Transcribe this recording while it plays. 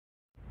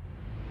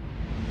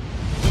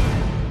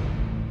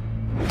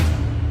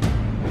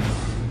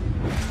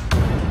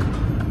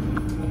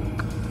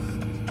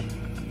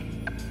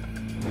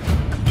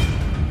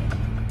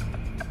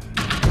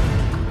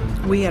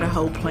We had a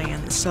whole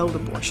plan that sold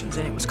abortions,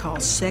 and it was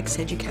called sex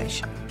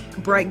education.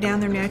 Break down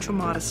their natural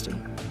modesty,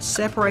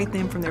 separate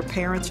them from their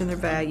parents and their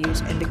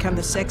values, and become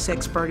the sex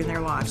expert in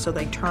their life so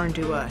they turn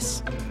to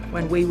us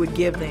when we would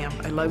give them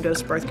a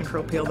low-dose birth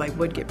control pill they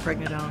would get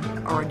pregnant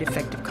on or a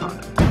defective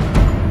condom.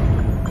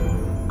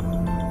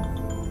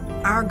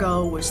 Our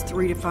goal was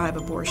 3 to 5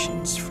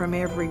 abortions from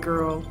every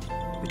girl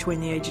between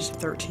the ages of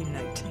 13 and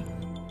 18.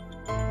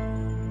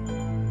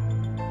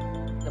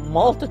 The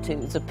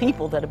multitudes of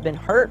people that have been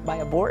hurt by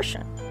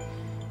abortion,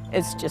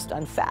 it's just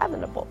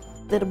unfathomable.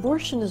 That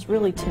abortion is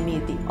really, to me,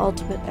 the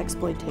ultimate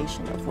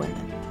exploitation of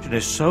women. It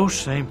is so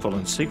shameful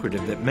and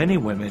secretive that many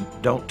women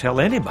don't tell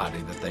anybody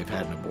that they've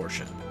had an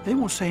abortion. They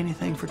won't say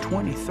anything for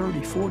 20,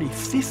 30, 40,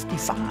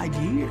 55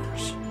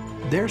 years.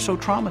 They're so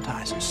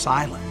traumatized.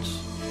 Silence.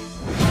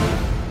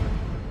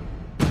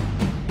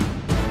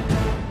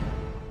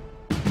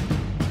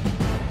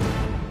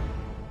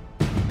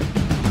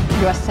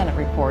 U.S. Senate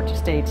report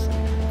states,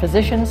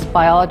 physicians,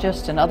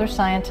 biologists, and other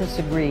scientists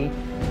agree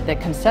that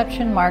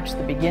conception marks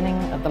the beginning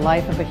of the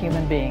life of a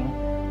human being,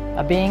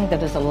 a being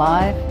that is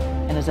alive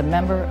and is a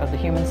member of the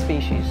human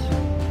species.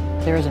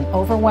 There is an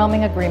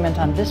overwhelming agreement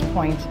on this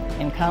point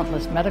in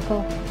countless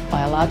medical,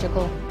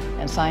 biological,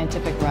 and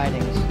scientific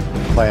writings.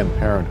 Planned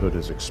Parenthood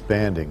is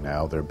expanding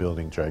now. They're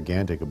building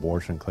gigantic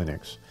abortion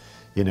clinics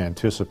in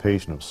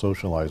anticipation of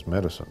socialized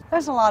medicine.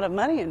 There's a lot of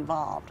money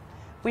involved.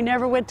 We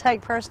never would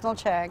take personal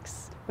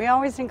checks. We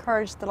always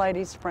encouraged the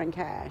ladies to bring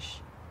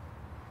cash.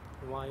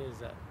 Why is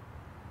that?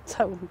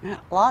 So,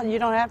 you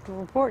don't have to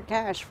report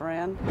cash,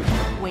 friend.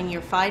 When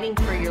you're fighting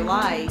for your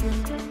life,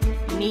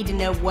 you need to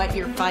know what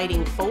you're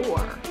fighting for.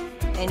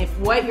 And if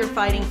what you're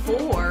fighting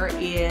for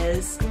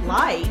is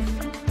life,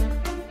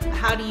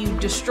 how do you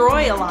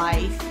destroy a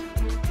life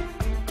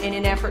in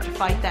an effort to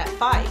fight that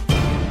fight?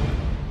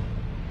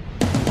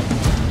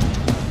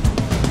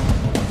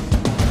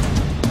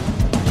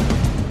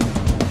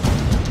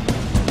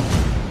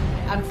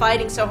 I'm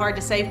fighting so hard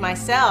to save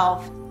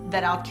myself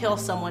that I'll kill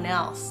someone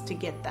else to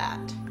get that.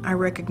 I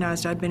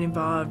recognized I'd been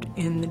involved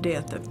in the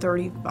death of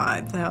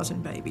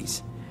 35,000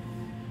 babies.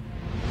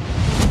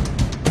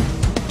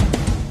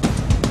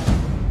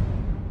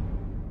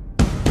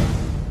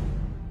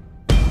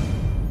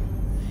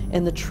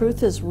 And the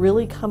truth has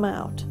really come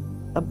out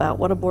about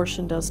what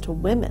abortion does to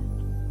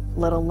women,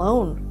 let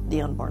alone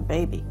the unborn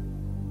baby,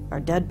 our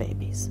dead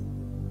babies.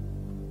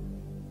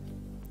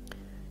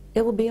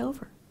 It will be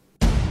over.